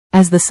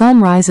As the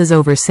sun rises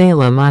over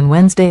Salem on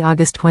Wednesday,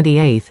 August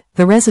 28,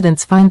 the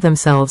residents find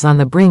themselves on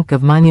the brink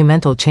of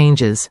monumental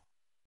changes.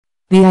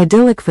 The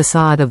idyllic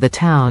facade of the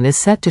town is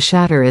set to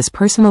shatter as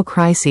personal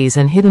crises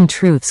and hidden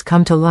truths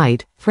come to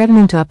light,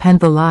 threatening to upend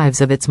the lives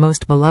of its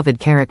most beloved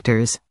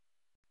characters.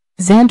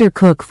 Xander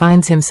Cook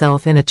finds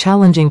himself in a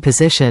challenging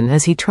position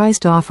as he tries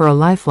to offer a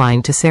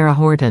lifeline to Sarah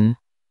Horton.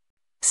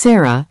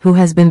 Sarah, who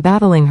has been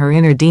battling her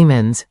inner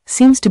demons,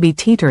 seems to be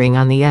teetering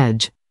on the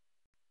edge.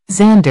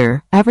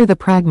 Xander, ever the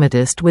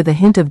pragmatist with a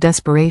hint of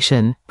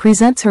desperation,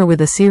 presents her with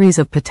a series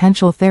of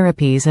potential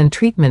therapies and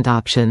treatment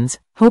options,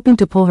 hoping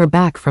to pull her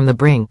back from the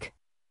brink.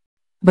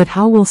 But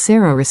how will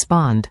Sarah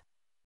respond?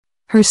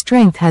 Her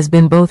strength has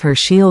been both her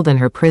shield and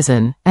her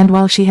prison, and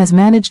while she has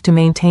managed to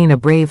maintain a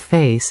brave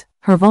face,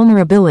 her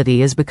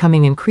vulnerability is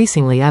becoming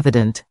increasingly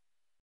evident.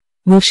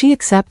 Will she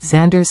accept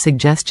Xander's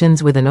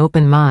suggestions with an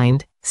open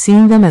mind,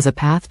 seeing them as a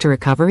path to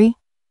recovery?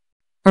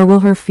 Or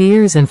will her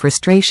fears and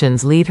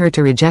frustrations lead her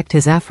to reject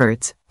his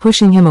efforts,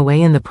 pushing him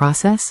away in the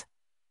process?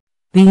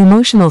 The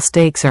emotional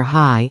stakes are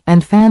high,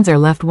 and fans are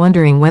left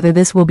wondering whether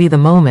this will be the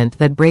moment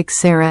that breaks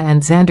Sarah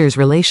and Xander's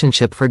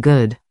relationship for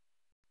good.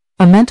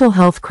 A mental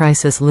health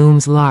crisis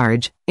looms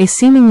large, a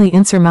seemingly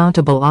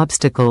insurmountable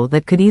obstacle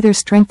that could either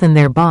strengthen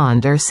their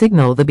bond or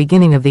signal the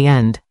beginning of the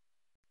end.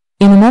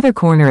 In another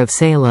corner of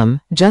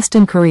Salem,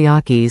 Justin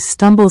Kuriakis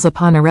stumbles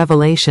upon a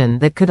revelation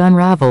that could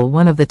unravel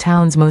one of the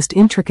town's most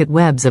intricate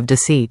webs of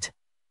deceit.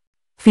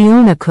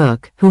 Fiona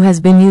Cook, who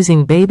has been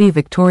using baby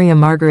Victoria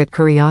Margaret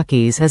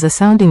Kuriakis as a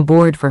sounding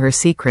board for her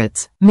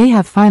secrets, may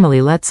have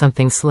finally let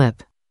something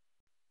slip.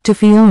 To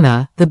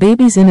Fiona, the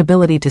baby's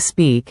inability to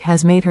speak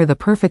has made her the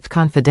perfect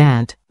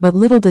confidant, but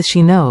little does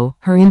she know,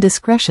 her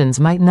indiscretions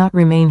might not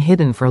remain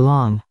hidden for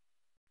long.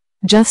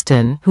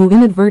 Justin, who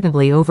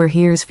inadvertently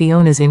overhears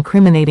Fiona's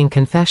incriminating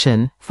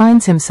confession,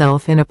 finds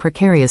himself in a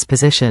precarious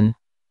position.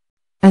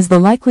 As the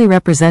likely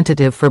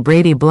representative for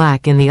Brady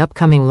Black in the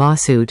upcoming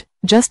lawsuit,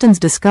 Justin's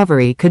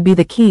discovery could be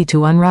the key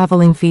to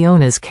unraveling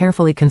Fiona's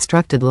carefully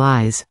constructed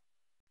lies.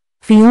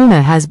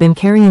 Fiona has been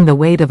carrying the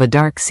weight of a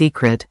dark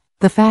secret,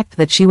 the fact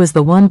that she was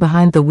the one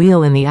behind the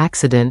wheel in the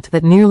accident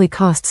that nearly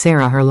cost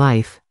Sarah her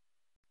life.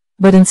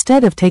 But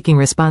instead of taking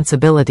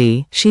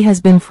responsibility, she has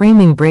been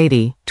framing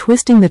Brady,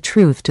 twisting the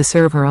truth to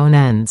serve her own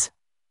ends.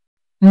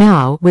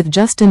 Now, with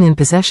Justin in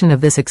possession of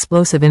this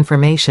explosive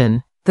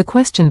information, the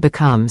question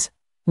becomes,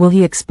 will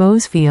he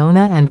expose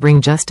Fiona and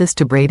bring justice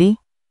to Brady?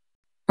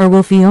 Or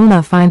will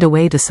Fiona find a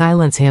way to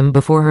silence him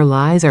before her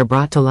lies are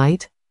brought to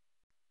light?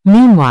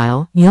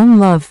 Meanwhile, young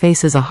love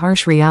faces a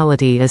harsh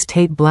reality as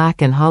Tate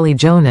Black and Holly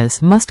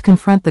Jonas must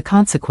confront the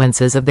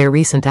consequences of their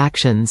recent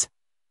actions.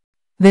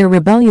 Their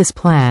rebellious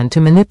plan to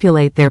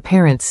manipulate their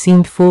parents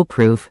seemed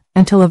foolproof,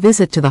 until a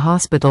visit to the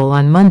hospital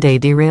on Monday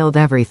derailed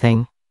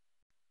everything.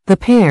 The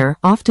pair,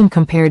 often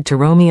compared to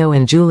Romeo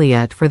and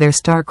Juliet for their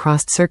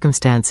star-crossed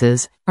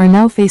circumstances, are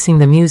now facing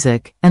the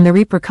music, and the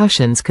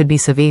repercussions could be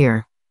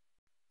severe.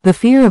 The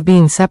fear of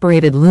being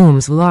separated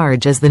looms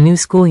large as the new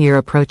school year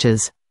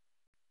approaches.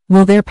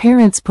 Will their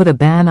parents put a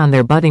ban on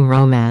their budding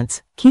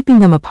romance, keeping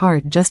them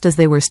apart just as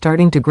they were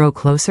starting to grow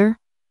closer?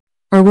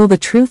 Or will the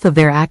truth of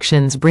their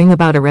actions bring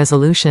about a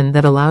resolution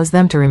that allows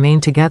them to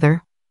remain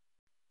together?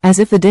 As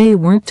if the day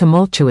weren't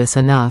tumultuous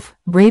enough,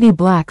 Brady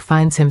Black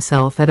finds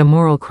himself at a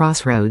moral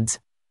crossroads.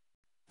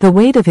 The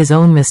weight of his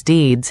own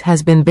misdeeds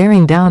has been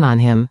bearing down on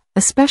him,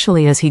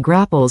 especially as he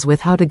grapples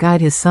with how to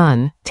guide his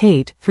son,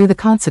 Tate, through the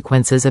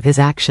consequences of his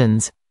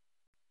actions.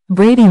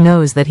 Brady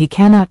knows that he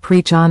cannot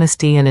preach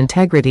honesty and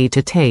integrity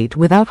to Tate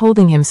without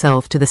holding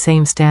himself to the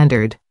same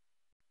standard.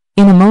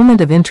 In a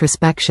moment of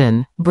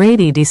introspection,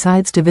 Brady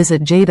decides to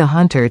visit Jada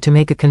Hunter to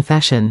make a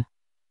confession.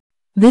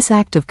 This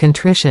act of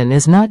contrition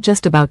is not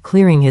just about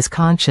clearing his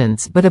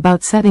conscience but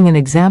about setting an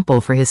example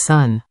for his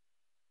son.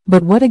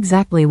 But what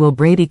exactly will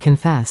Brady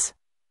confess?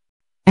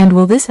 And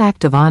will this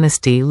act of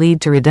honesty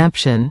lead to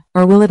redemption,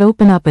 or will it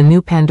open up a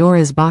new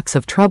Pandora's box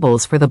of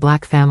troubles for the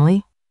Black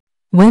family?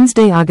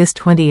 Wednesday, August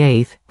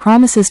 28,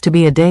 promises to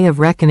be a day of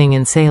reckoning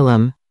in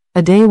Salem,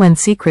 a day when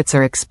secrets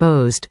are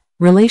exposed,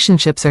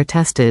 relationships are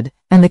tested,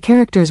 and the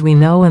characters we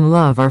know and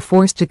love are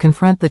forced to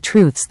confront the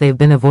truths they've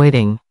been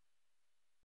avoiding.